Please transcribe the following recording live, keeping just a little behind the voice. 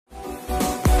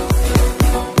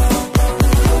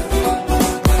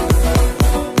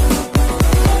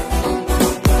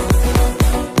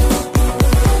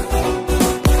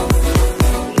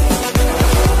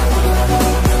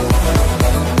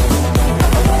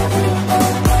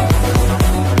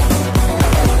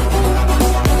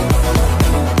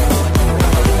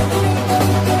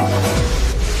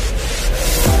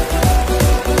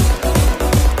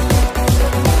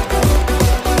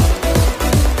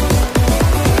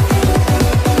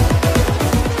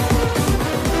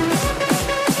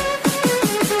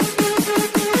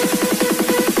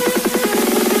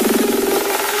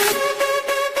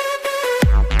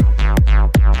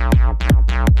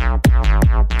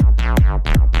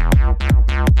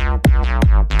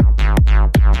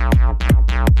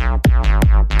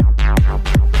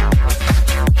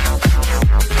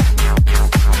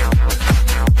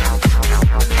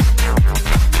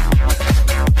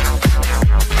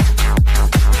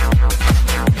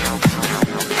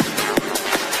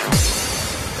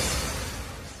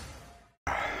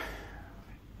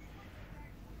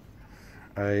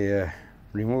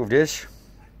remove this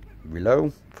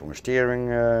below from a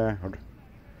steering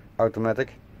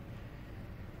automatic.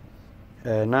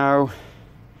 Now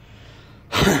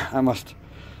I must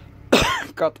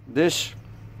cut this,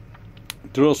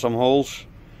 drill some holes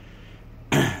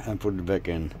and put it back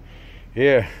in.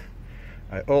 Here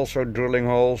I also drilling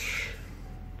holes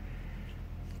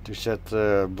to set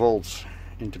bolts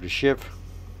into the ship.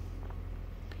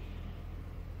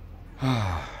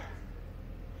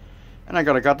 And I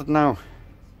gotta cut it now.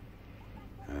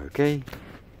 Okay.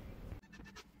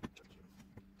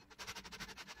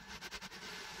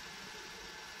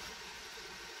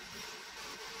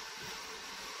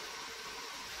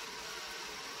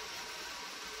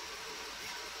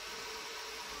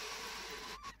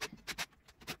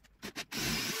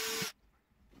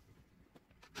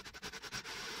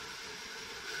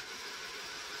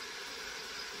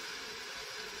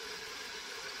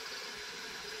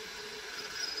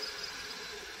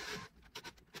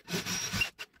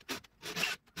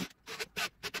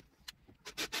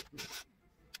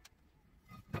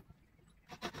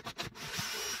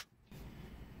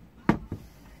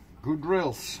 Good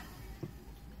drills.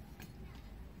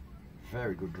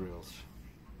 Very good drills.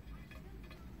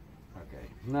 Okay,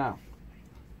 now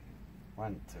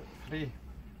 1, 2, 3.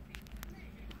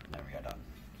 There we are done.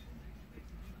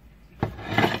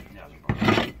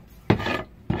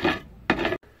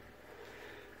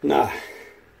 Now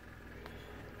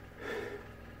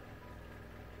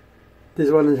this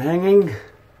one is hanging.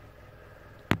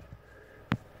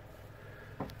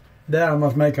 There I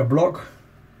must make a block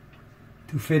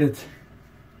to fit it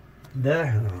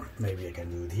there. Or maybe I can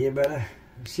do it here better.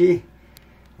 See,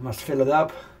 I must fill it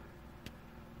up.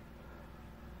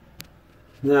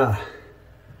 Now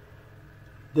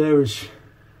there is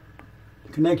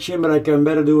connection, but I can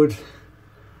better do it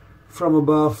from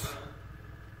above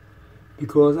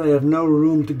because I have no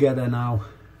room to get there now.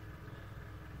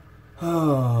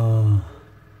 Oh,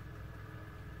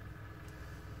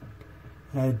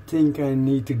 I think I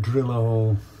need to drill a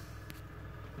hole.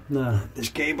 Now this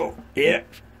cable here,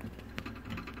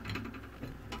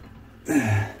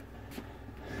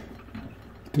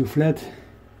 too flat,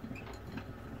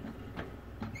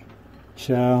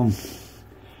 so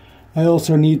I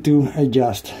also need to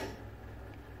adjust,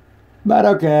 but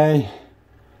okay,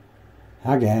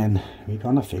 again we're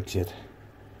gonna fix it.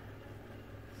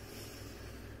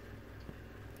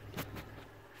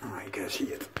 Oh, you can see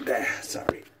it there.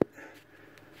 Sorry,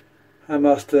 I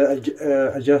must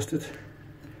adjust it.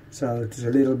 So it's a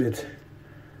little bit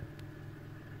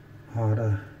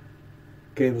harder.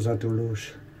 Cables are too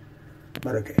loose,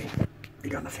 but okay, we're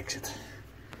gonna fix it.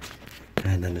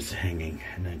 And then it's hanging,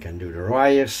 and I can do the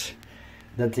wires.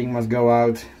 That thing must go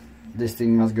out. This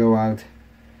thing must go out.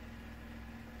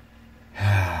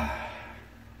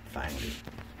 Finally.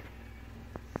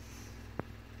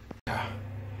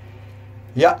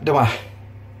 Ja, doe maar.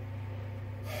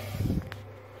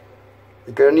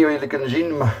 Ik kan het niet really kunnen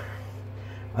zien, maar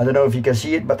I don't know if you can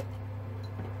see it, but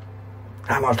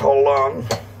I must hold on.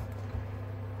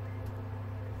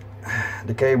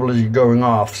 The cable is going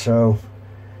off, so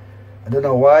I don't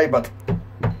know why, but I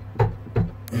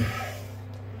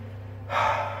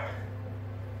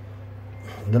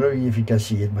don't know if you can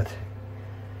see it, but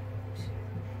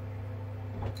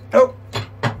oh,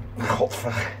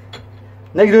 godver.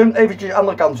 Niks doen, eventjes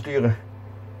andere kant sturen.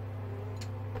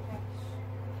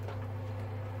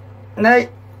 Nee.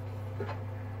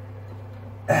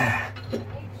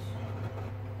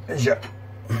 Zo.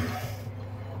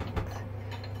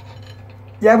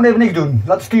 Jij moet even niks doen.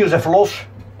 Laat de stuur eens even los.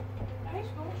 Hij is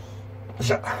los.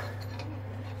 Zo.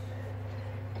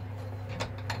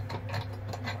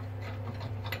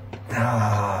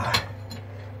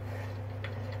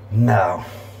 Now.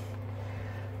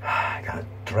 I gotta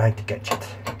try to catch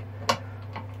it.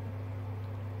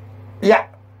 Ja.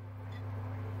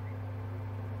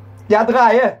 Ja,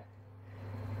 draaien.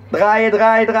 Draaien,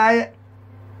 draaien, draaien.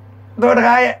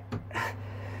 Doordraaien.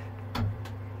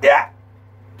 Ja.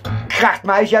 Kracht,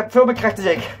 meisje. Je hebt veel meer kracht dan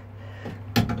ik.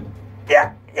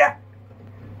 Ja, ja.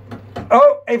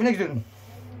 Oh, even niks doen.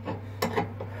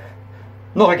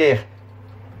 Nog een keer.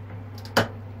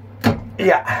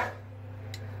 Ja.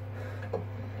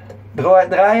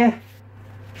 Draaien.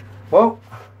 Wow.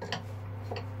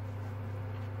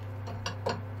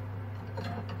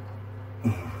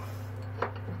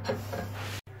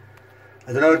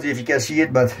 I don't know if you can see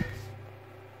it, but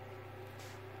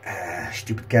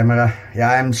stupid camera. Yeah,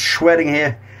 I'm sweating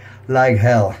here like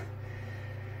hell.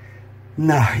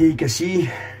 Now here you can see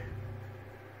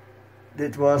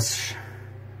that was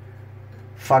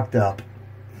fucked up.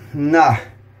 Now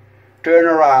turn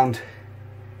around.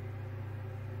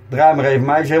 Draai maar even,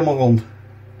 mij is helemaal rond.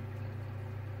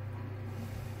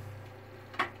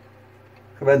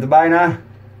 Je bent er bijna.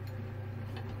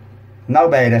 Nou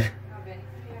ben je er.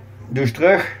 Doe eens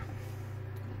terug.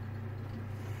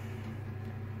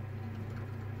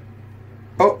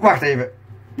 Oh, wacht even.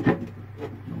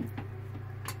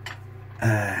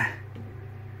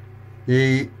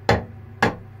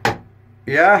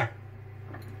 Ja.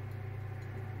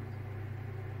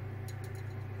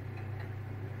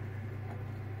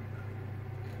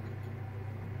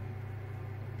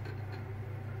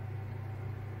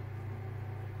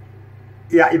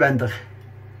 Ja, je bent er.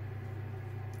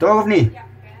 Toch of niet? Ja,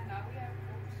 nou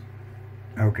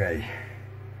ja. Oké.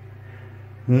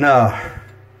 Nou.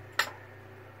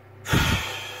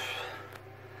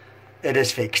 It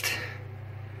is fixed.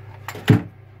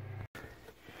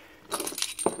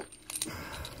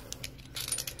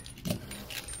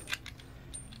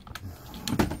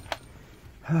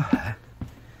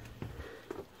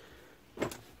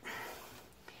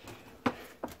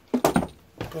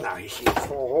 Nou, je ziet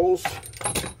 4 holes.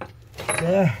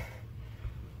 There.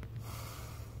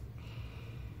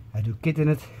 I do kit in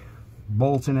it,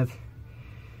 bolts in it,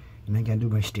 and I can do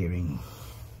my steering.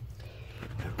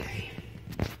 Okay.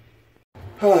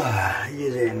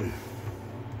 Here's in.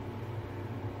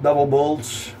 Double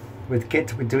bolts with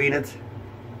kit between it.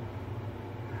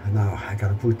 Now I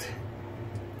gotta put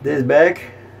this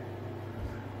back,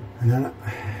 and then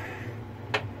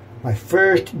my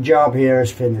first job here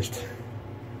is finished.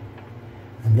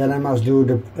 And then I must do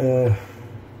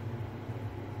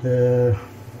the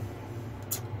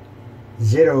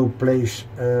zero place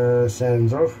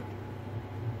sensor.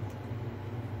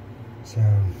 So,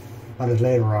 but it's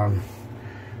later on.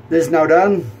 This is now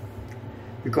done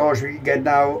because we get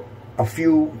now a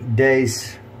few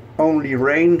days only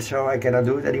rain, so I cannot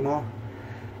do it anymore.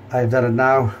 I've done it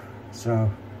now, so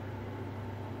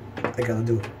I gotta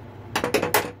do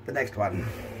the next one.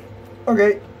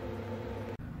 Okay.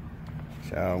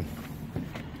 So,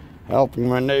 helping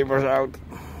my neighbors out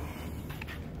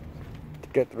to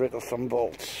get rid of some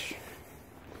bolts.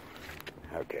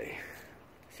 Okay,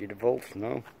 see the bolts?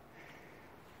 No.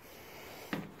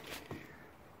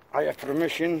 I have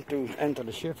permission to enter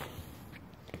the ship.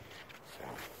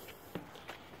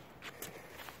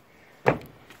 So,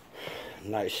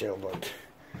 nice sailboat.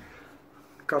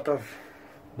 Cut off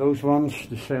those ones,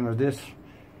 the same as this.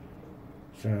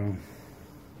 So.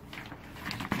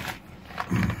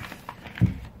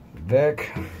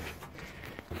 Back.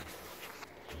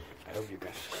 I hope you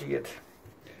can see it.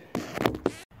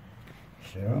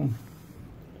 So,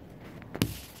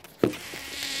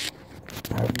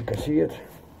 I hope you can see it.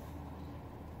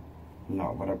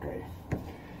 No, but okay.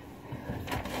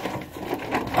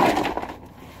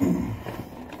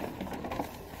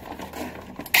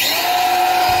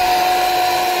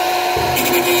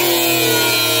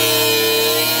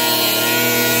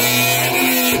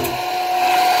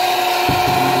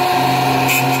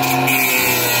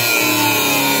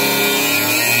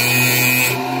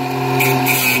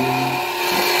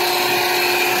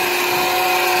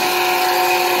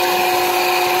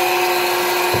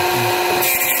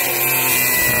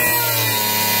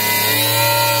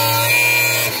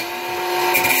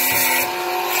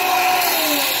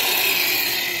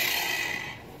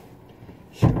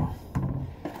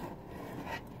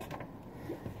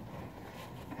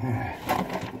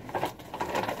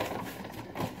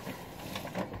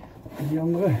 Die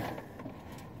andere.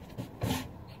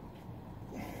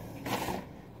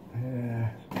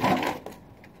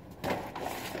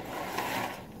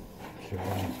 Zo.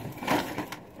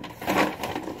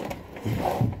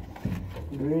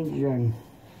 Green.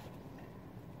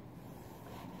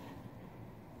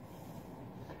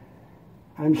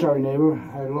 I'm sorry, neighbor,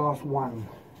 I lost one.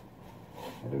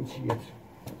 I don't see it.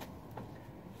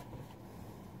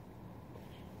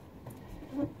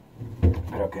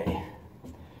 But okay.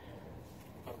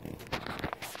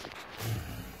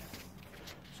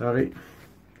 Sorry.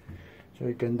 So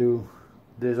you can do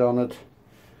this on it.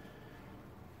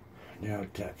 Now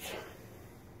tapped.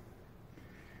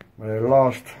 But I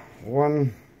lost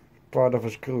one part of a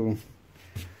screw.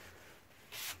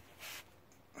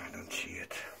 I don't see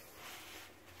it.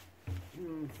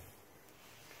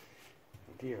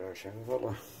 Die ruis zijn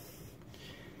gevallen.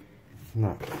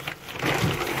 Nou.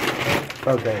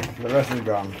 Okay, the rest is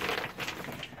gone.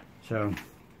 So,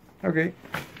 okay.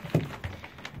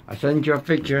 I sent you a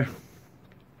picture.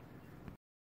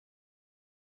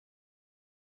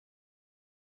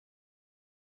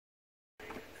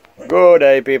 Good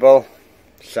day, people.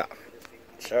 So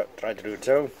try to do it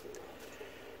so.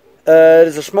 It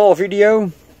is a small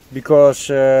video because,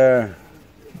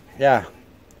 yeah,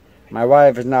 My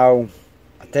wife is now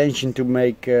attention to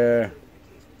make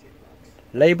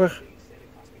labor.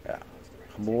 Ja,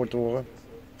 geboren worden.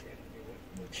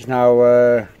 She's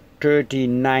now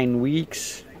 39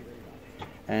 weeks.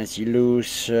 And she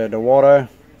lose the water.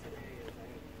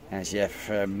 And she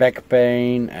have back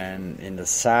pain and in the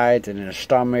side and in the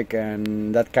stomach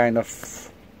and that kind of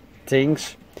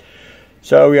things.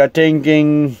 So we are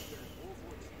thinking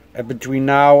between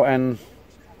now and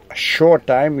a short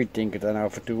time, we think it now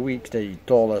for 2 weeks. They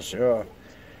told us, oh,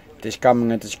 it is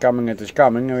coming, it is coming, it is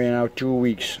coming. And we are now 2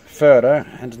 weeks further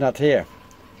and it's not here.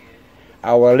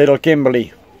 Our little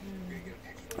Kimberly.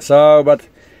 So, but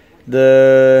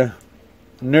the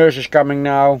nurse is coming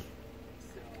now.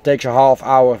 Takes a half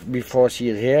hour before she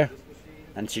is here.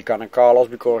 And she's gonna call us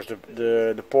because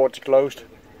the port is closed.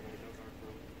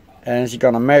 And she's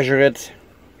gonna measure it.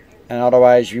 And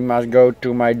otherwise we must go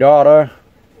to my daughter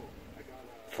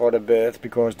for the birth,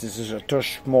 because this is a too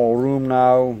small room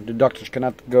now. The doctors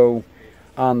cannot go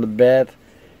on the bed,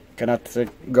 cannot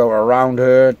go around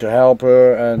her to help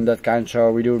her and that kind, so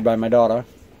we do it by my daughter.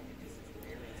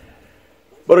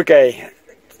 But okay,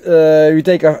 we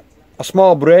take a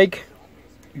small break,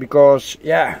 because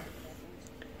yeah,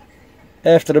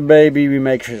 after the baby we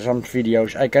make some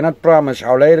videos. I cannot promise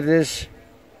how late it is.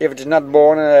 If it is not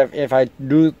born, if I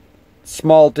do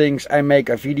small things, I make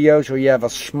a video, so you have a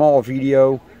small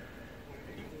video,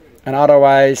 and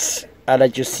otherwise I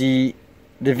let you see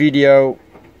the video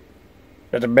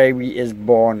that the baby is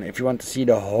born. If you want to see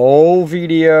the whole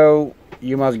video,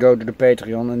 you must go to the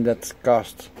Patreon, and that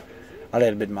costs a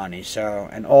little bit money. So,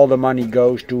 and all the money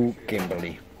goes to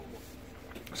Kimberly.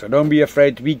 So don't be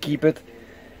afraid, we keep it.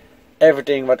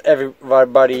 Everything what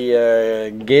everybody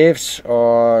gives,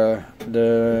 or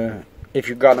if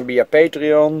you're gonna be a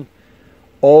Patreon,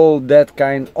 all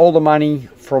the money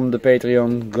from the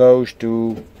Patreon goes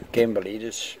to Kimberly.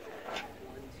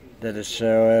 That is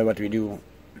what we do.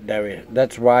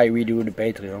 That's why we do the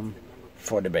Patreon,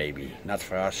 for the baby, not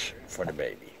for us, for the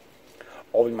baby.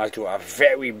 Or we must do a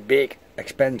very big,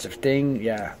 expensive thing,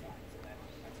 yeah.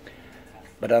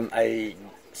 But then I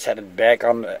set it back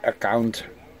on the account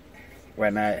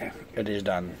when it is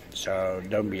done. So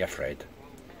don't be afraid.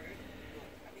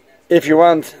 If you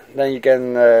want, then you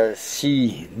can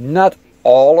see not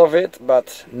all of it,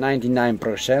 but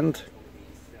 99%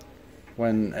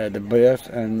 when the birth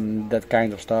and that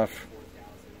kind of stuff.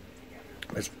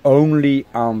 It's only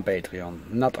on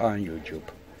Patreon, not on YouTube.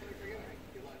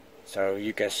 So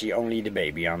you can see only the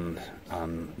baby on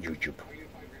YouTube.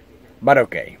 But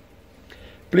okay.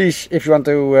 Please, if you want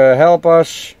to help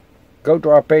us, go to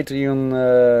our Patreon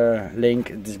link.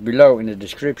 It is below in the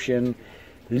description.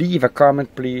 Leave a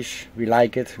comment, please. We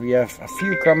like it. We have a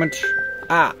few comments.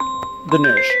 Ah, the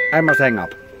nurse. I must hang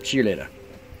up. See you later.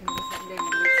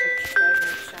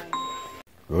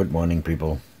 Good morning,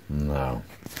 people. Now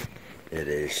it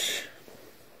is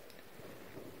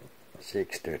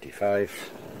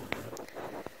 6:35.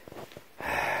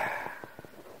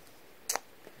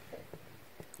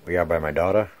 We are by my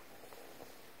daughter.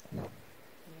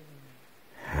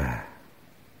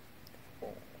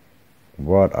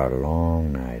 What a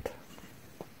long night.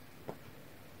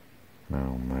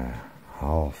 Now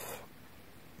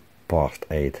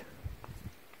 8:30.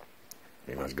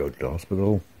 We must go to the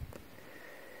hospital.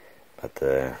 But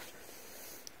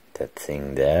that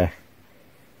thing there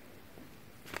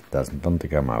doesn't want to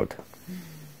come out.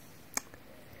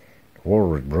 The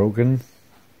water is broken.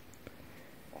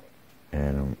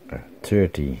 And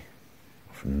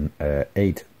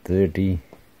 8:30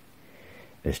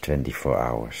 is 24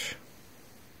 hours.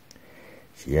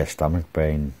 She has stomach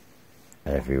pain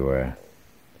everywhere,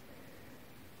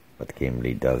 but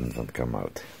Kimberly doesn't want to come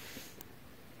out.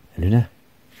 Luna?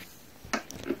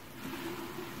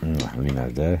 Luna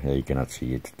is there. Yeah, you cannot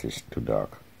see it, it is too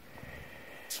dark.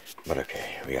 But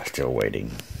okay, we are still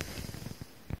waiting.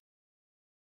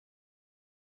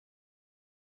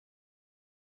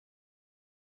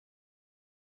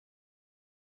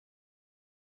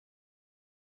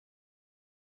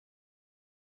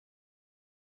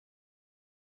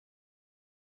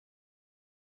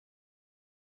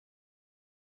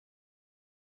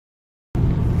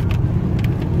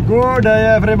 Good day,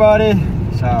 everybody.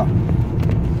 So,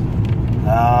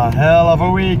 a hell of a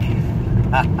week.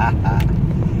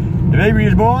 The baby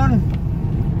is born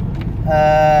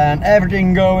and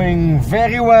everything going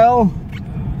very well.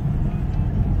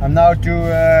 I'm now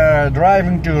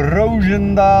driving to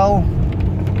Roosendaal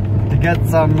to get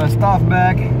some stuff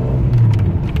back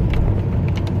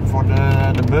for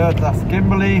the birth of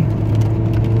Kimberly.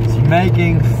 She's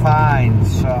making fine,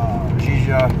 so she's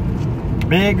a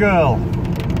big girl.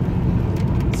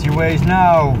 She weighs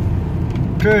now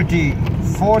 30,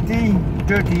 40,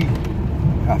 30,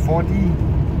 40.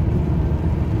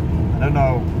 I don't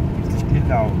know if it's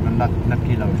no, not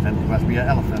kilos, then it must be an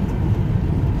elephant.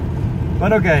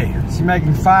 But okay, she's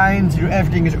making fine, so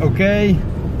everything is okay.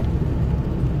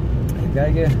 Even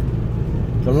kijken.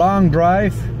 It's a long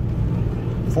drive,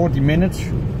 40 minutes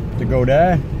to go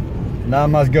there. Now I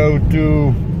must go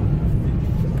to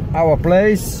our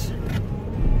place,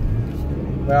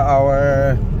 where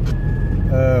our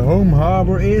home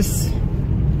harbor is.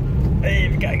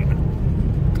 Even kijken.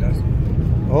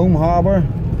 Home harbor.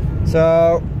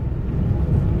 So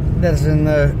that's in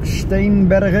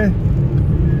Steenbergen.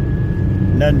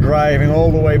 And then driving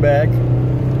all the way back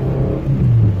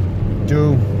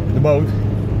to the boat.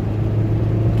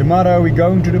 Tomorrow we're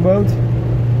going to the boat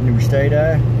and we stay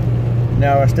there.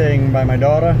 Now we're staying by my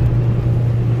daughter.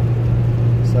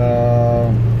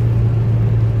 So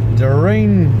it's a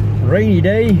rainy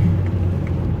day.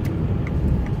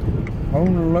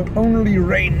 Only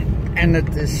rain, and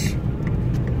it is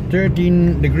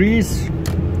 13 degrees.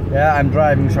 Yeah, I'm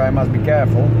driving, so I must be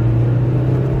careful.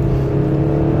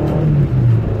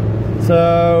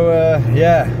 So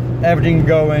yeah, everything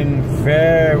going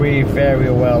very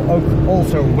well.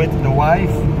 Also with the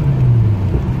wife.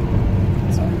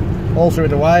 Also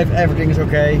with the wife, everything is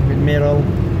okay with Merel.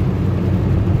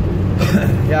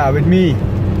 Yeah, with me,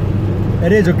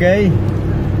 it is okay.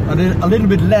 A little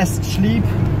bit less sleep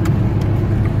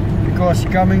because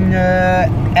coming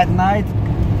at night.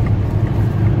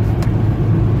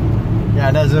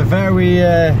 Yeah, that's a very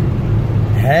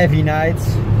heavy night.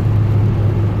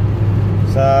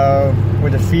 So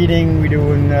with the feeding, we're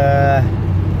doing the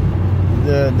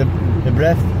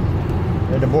breath,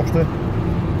 the borsten.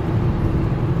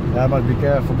 I must be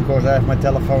careful because I have my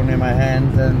telephone in my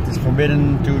hand and it's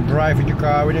forbidden to drive with your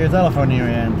car with your telephone in your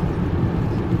hand.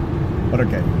 But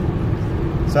okay.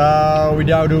 So we're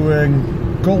now doing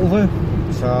kolven,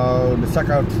 so the suck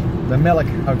out the milk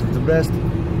out of the breast,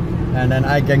 and then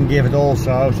I can give it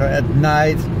also. So at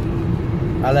night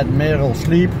I let Merel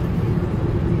sleep,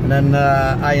 and then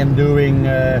I am doing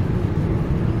yeah,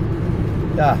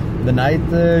 the night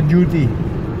duty.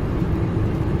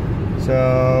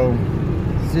 So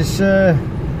this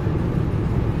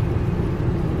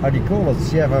how do you call it?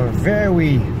 She have a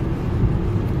very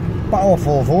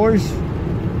powerful voice.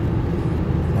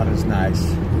 That is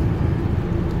nice.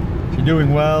 She's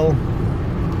doing well.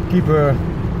 Keep her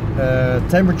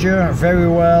temperature very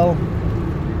well.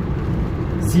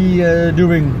 She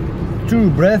doing 2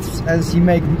 breaths and she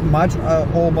make much,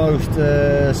 almost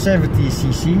 70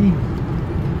 cc.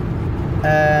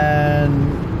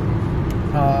 And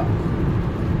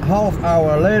half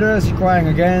hour later she's crying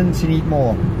again, she need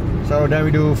more. So then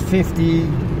we do 50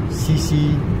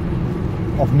 cc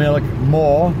of milk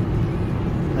more.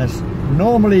 As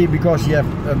normally, because you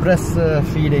have breast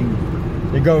feeding,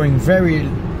 they're going very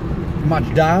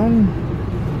much down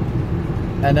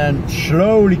and then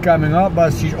slowly coming up,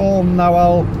 but she's all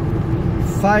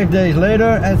 5 days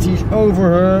later and she's over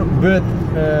her birth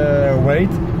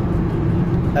weight,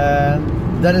 and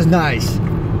that is nice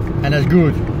and that's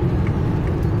good.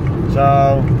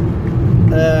 So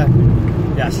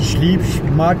yeah, she sleeps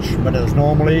much, but that's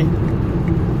normally.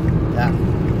 Yeah.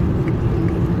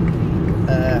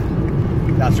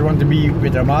 Yeah, she wants to be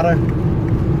with her mother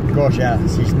because yeah,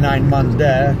 she's 9 months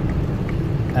there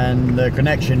and the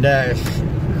connection there is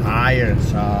higher,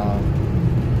 so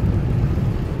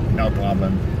no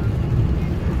problem.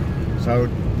 So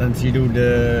then she do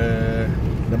the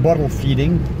bottle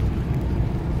feeding,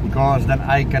 because then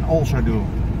I can also do,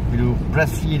 we do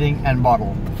breastfeeding and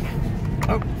bottle.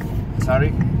 Oh,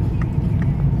 sorry.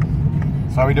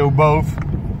 So we do both.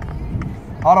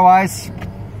 Otherwise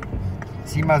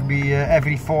she must be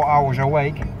every 4 hours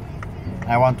awake.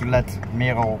 I want to let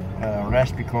Merel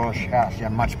rest because yeah, she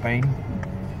has much pain.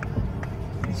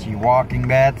 She walking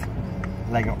bad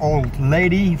like an old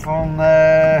lady from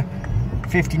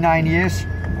 59 years.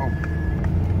 Oh,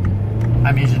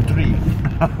 I'm in 3.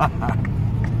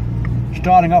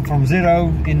 Starting up from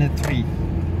 0 in a 3.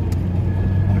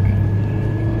 Okay.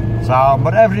 So,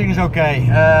 but everything is okay.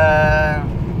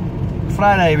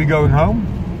 Friday we're going home.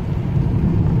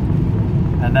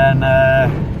 And then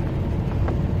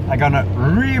I'm gonna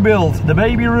rebuild the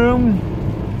baby room.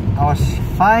 I was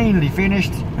finally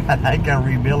finished and I can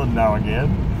rebuild it now again,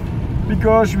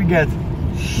 because we get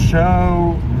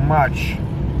so much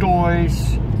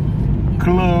toys,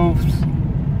 clothes,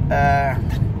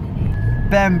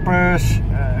 pampers,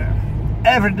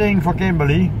 everything for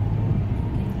Kimberly.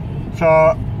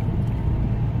 So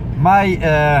my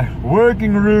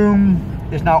working room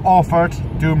is now offered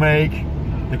to make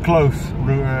the clothes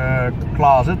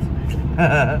closet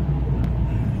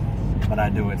But I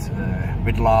do it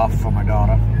with love for my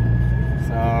daughter.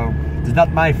 So it's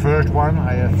not my first one.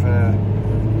 I have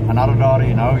another daughter,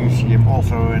 you know, you see him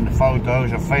also in the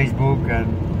photos of Facebook, and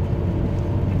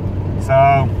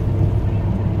so,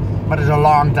 but it's a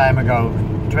long time ago,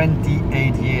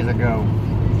 28 years ago,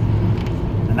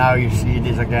 and now you see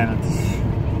this again.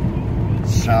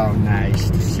 It's so nice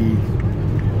to see.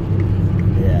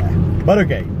 Yeah, but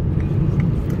okay,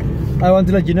 I want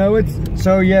to let you know it,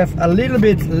 so you have a little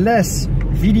bit less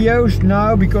videos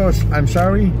now, because I'm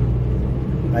sorry,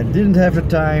 I didn't have the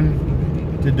time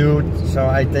to do it. So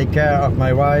I take care of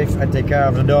my wife, I take care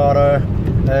of the daughter,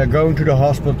 going to the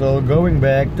hospital, going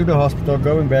back to the hospital,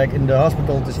 going back. In the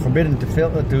hospital it is forbidden to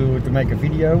film, to make a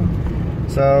video.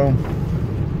 So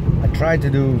I tried to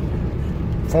do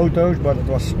photos, but it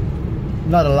was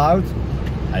not allowed.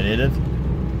 I did it.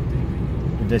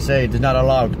 If they say it is not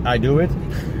allowed, I do it.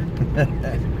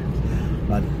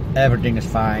 But everything is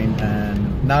fine,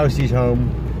 and now she's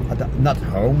home. Not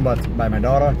home, but by my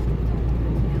daughter.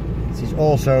 She's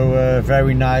also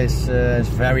very nice, is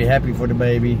very happy for the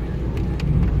baby.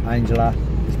 Angela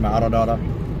is my other daughter.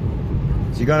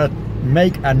 She's gonna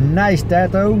make a nice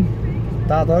tattoo.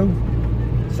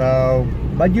 So,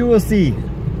 but you will see.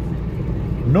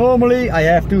 Normally I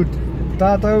have 2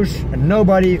 tattoos, and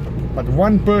nobody but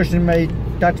one person may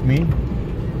touch me.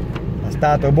 That's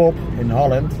Tattoo Bob in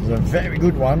Holland. It's a very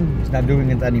good one. He's not doing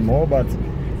it anymore, but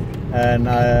and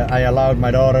I allowed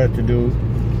my daughter to do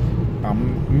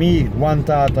me 1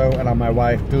 tattoo and on my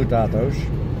wife 2 tattoos,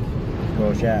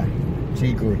 because yeah,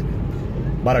 she could.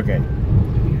 But okay,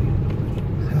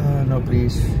 no,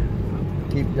 please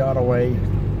keep the other way.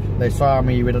 They saw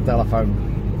me with a telephone.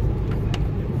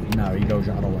 Now he goes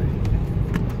the other way.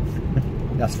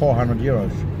 That's 400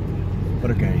 euros.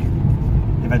 But okay,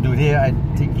 if I do it here, I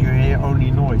think you hear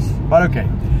only noise. But okay,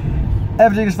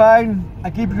 everything is fine. I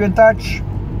keep you in touch.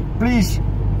 Please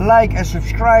like and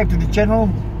subscribe to the channel.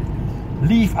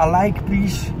 Leave a like,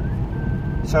 please,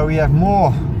 so we have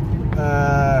more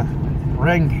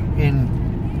rank in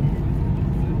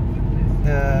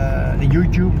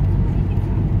YouTube.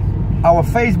 Our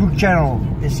Facebook channel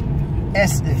is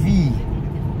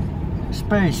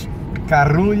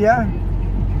svcaerulia,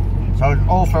 so it's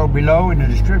also below in the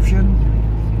description.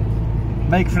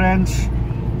 Make friends,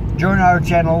 join our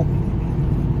channel.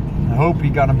 I hope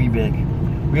we're gonna be big.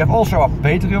 We have also a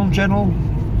Patreon channel.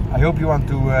 I hope you want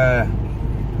to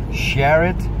share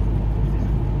it.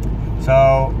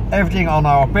 So everything on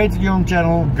our Patreon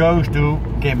channel goes to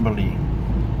Kimberly.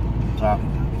 So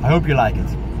I hope you like it.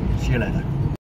 See you later.